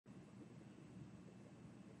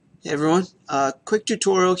Hey everyone, quick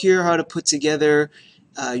tutorial here how to put together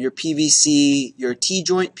your PVC, your Tee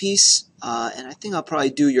joint piece, and I think I'll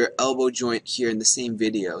probably do your elbow joint here in the same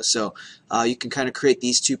video. So you can kind of create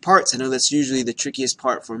these two parts. I know that's usually the trickiest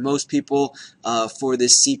part for most people for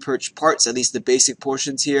this C-perch parts, at least the basic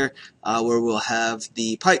portions here, where we'll have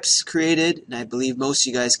the pipes created, and I believe most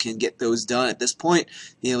of you guys can get those done at this point,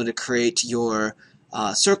 be able to create your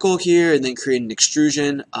circle here and then create an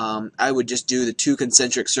extrusion. I would just do the two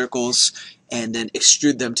concentric circles and then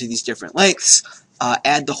extrude them to these different lengths.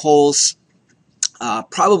 Add the holes.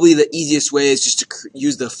 Probably the easiest way is just to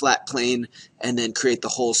use the flat plane and then create the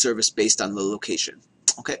whole surface based on the location.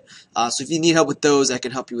 Okay, so if you need help with those, I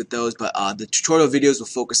can help you with those, but the tutorial videos will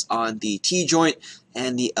focus on the Tee joint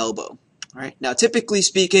and the elbow. Alright, now typically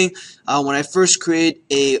speaking, when I first create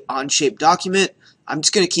a OnShape document, I'm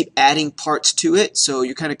just going to keep adding parts to it, so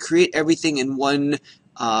you kind of create everything in one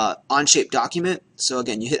OnShape document. So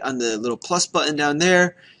again, you hit on the little plus button down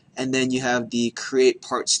there, and then you have the Create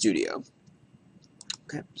Part Studio.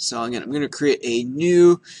 Okay, so again, I'm going to create a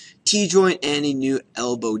new Tee joint and a new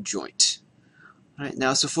elbow joint. Alright,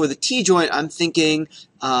 now so for the Tee joint, I'm thinking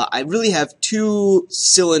I really have two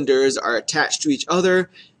cylinders are attached to each other,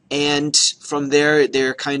 and from there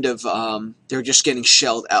they're kind of they're just getting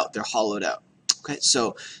shelled out, they're hollowed out. Okay,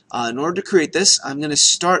 so in order to create this, I'm going to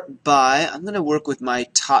start by, I'm going to work with my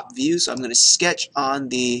top view, so I'm going to sketch on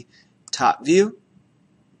the top view,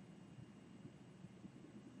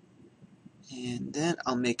 and then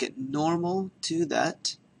I'll make it normal to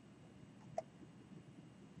that.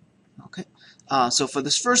 Okay, so for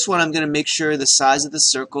this first one, I'm going to make sure the size of the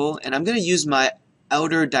circle, and I'm going to use my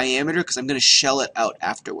outer diameter because I'm going to shell it out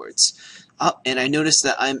afterwards. And I notice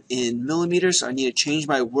that I'm in millimeters, so I need to change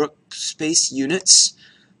my workspace units.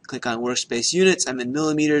 Click on workspace units. I'm in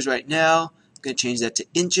millimeters right now. I'm going to change that to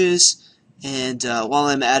inches. And while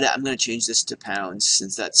I'm at it, I'm going to change this to pounds,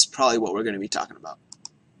 since that's probably what we're going to be talking about.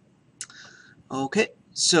 Okay,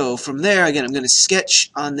 so from there, again, I'm going to sketch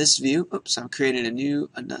on this view. Oops, I'm creating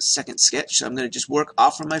a second sketch. So I'm going to just work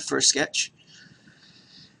off from my first sketch.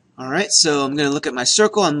 Alright, so I'm going to look at my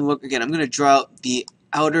circle. I'm going to draw out the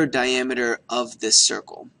outer diameter of this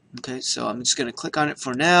circle. Okay, so I'm just going to click on it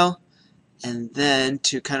for now, and then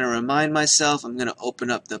to kind of remind myself, I'm going to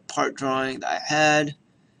open up the part drawing that I had,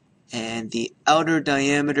 and the outer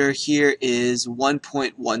diameter here is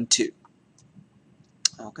 1.12.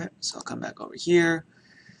 Okay, so I'll come back over here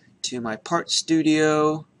to my part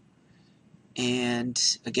studio, and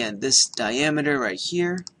again, this diameter right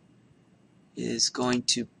here is going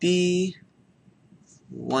to be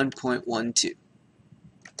 1.12.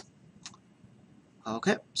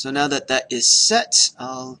 Okay, so now that that is set,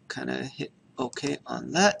 I'll kind of hit OK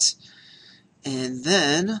on that, and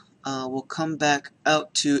then we'll come back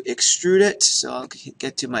out to extrude it. So I'll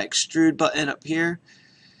get to my extrude button up here,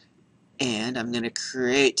 and I'm going to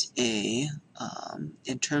create a,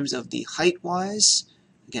 in terms of the height wise,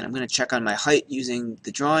 again, I'm going to check on my height using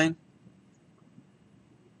the drawing,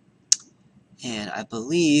 and I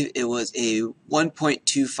believe it was a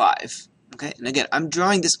 1.25. Okay, and again, I'm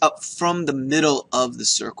drawing this up from the middle of the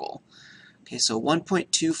circle. Okay, so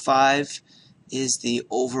 1.25 is the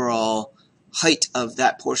overall height of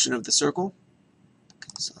that portion of the circle. Okay,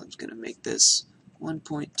 so I'm just going to make this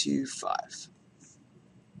 1.25.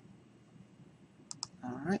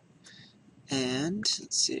 Alright, and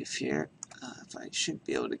let's see if here, if I should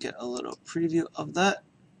be able to get a little preview of that.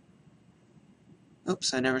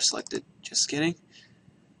 Oops, I never selected, just kidding.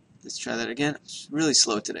 Let's try that again. It's really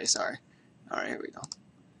slow today, sorry. Alright, here we go.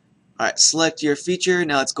 Alright, select your feature.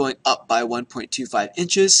 Now it's going up by 1.25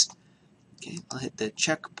 inches. Okay, I'll hit the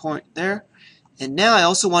checkpoint there. And now I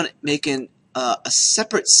also want to make a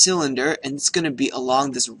separate cylinder, and it's going to be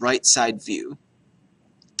along this right side view.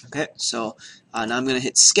 Okay, so now I'm going to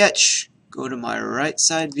hit sketch, go to my right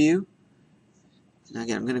side view. And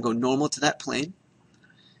again, I'm going to go normal to that plane.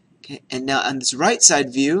 Okay, and now on this right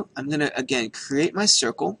side view, I'm going to again create my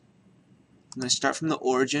circle. I'm going to start from the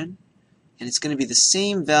origin, and it's going to be the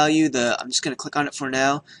same value. I'm just going to click on it for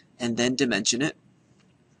now and then dimension it.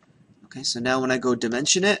 Okay, so now when I go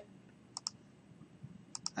dimension it,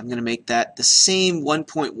 I'm going to make that the same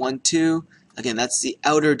 1.12. Again, that's the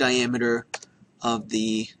outer diameter of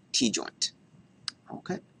the Tee joint.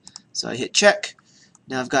 Okay, so I hit check.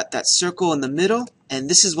 Now I've got that circle in the middle, and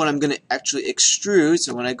this is what I'm going to actually extrude.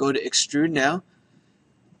 So when I go to extrude now,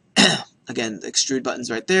 again, the extrude button's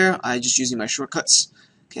right there. I'm just using my shortcuts.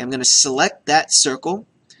 Okay, I'm going to select that circle.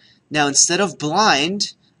 Now instead of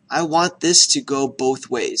blind, I want this to go both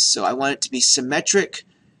ways. So I want it to be symmetric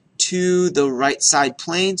to the right side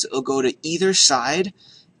plane. So it'll go to either side,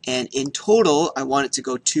 and in total I want it to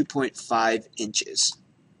go 2.5 inches.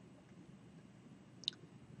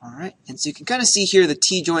 Alright, and so you can kind of see here the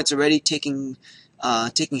T-joint's already taking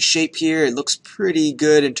shape here. It looks pretty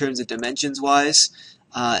good in terms of dimensions wise.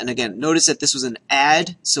 And again, notice that this was an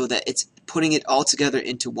add, so that it's putting it all together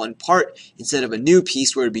into one part instead of a new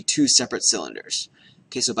piece where it would be two separate cylinders.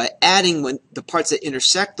 Okay, so by adding when the parts that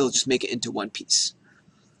intersect, they'll just make it into one piece.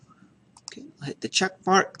 Okay, I'll hit the check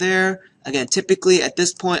mark there. Again, typically at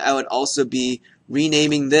this point I would also be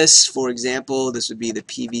renaming this. For example, this would be the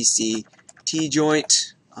PVC Tee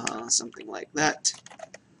Joint, something like that.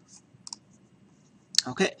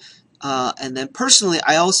 Okay, and then personally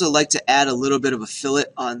I also like to add a little bit of a fillet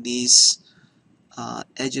on these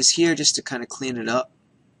edges here just to kind of clean it up.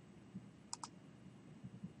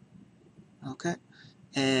 Okay,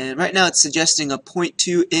 and right now it's suggesting a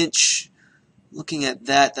 0.2 inch. Looking at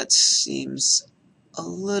that, that seems a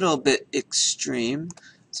little bit extreme,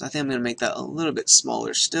 so I think I'm going to make that a little bit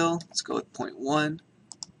smaller still. Let's go with 0.1.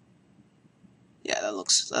 Yeah, that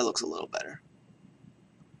looks a little better.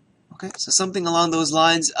 Okay, so something along those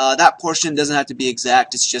lines. That portion doesn't have to be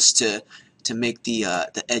exact. It's just to make the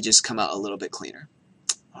edges come out a little bit cleaner.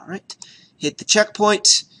 All right, hit the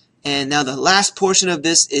checkpoint, and now the last portion of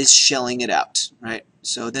this is shelling it out. Right.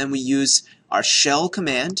 So then we use our shell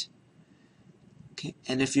command. Okay,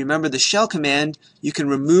 and if you remember the shell command, you can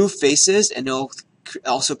remove faces, and it'll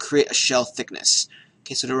also create a shell thickness.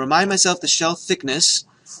 Okay, so to remind myself the shell thickness,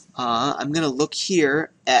 I'm going to look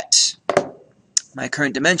here at my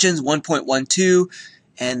current dimensions, 1.12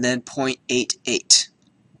 and then 0.88.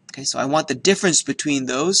 Okay, so I want the difference between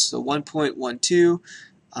those, so 1.12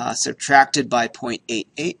 subtracted by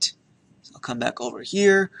 0.88. So I'll come back over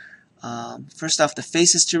here. First off, the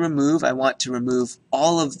faces to remove, I want to remove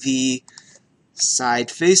all of the side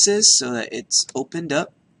faces so that it's opened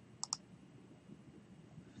up.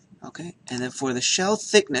 Okay, and then for the shell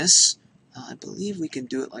thickness, I believe we can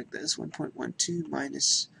do it like this, 1.12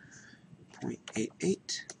 minus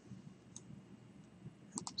 0.88.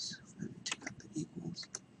 Oops, let me take out the equals.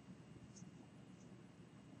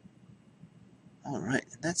 Alright,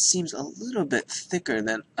 that seems a little bit thicker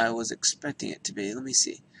than I was expecting it to be. Let me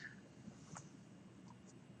see.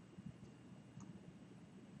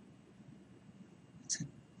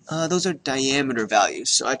 Those are diameter values,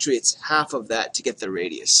 so actually it's half of that to get the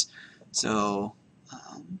radius. So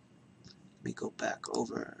let me go back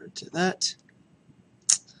over to that.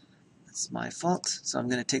 That's my fault. So I'm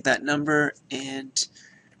going to take that number and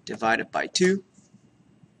divide it by 2.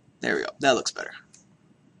 There we go. That looks better.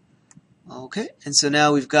 Okay, and so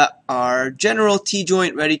now we've got our general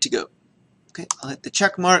T-joint ready to go. Okay, I'll hit the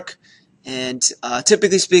check mark. And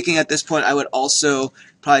typically speaking, at this point, I would also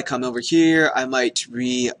probably come over here. I might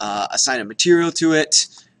assign a material to it,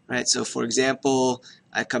 right? So, for example,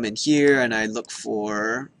 I come in here and I look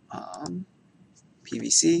for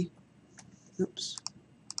PVC. Oops.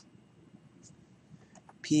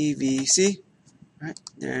 PVC. Right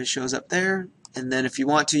there, it shows up there. And then, if you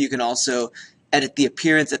want to, you can also edit the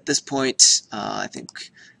appearance at this point. I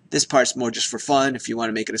think this part's more just for fun. If you want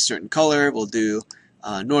to make it a certain color, we'll do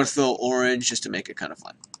Northville orange just to make it kind of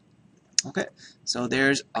fun. Okay, so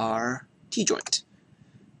there's our T-joint.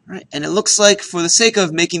 Right, and it looks like for the sake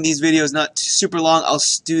of making these videos not super long, I'll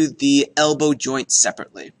do the elbow joint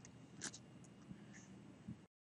separately.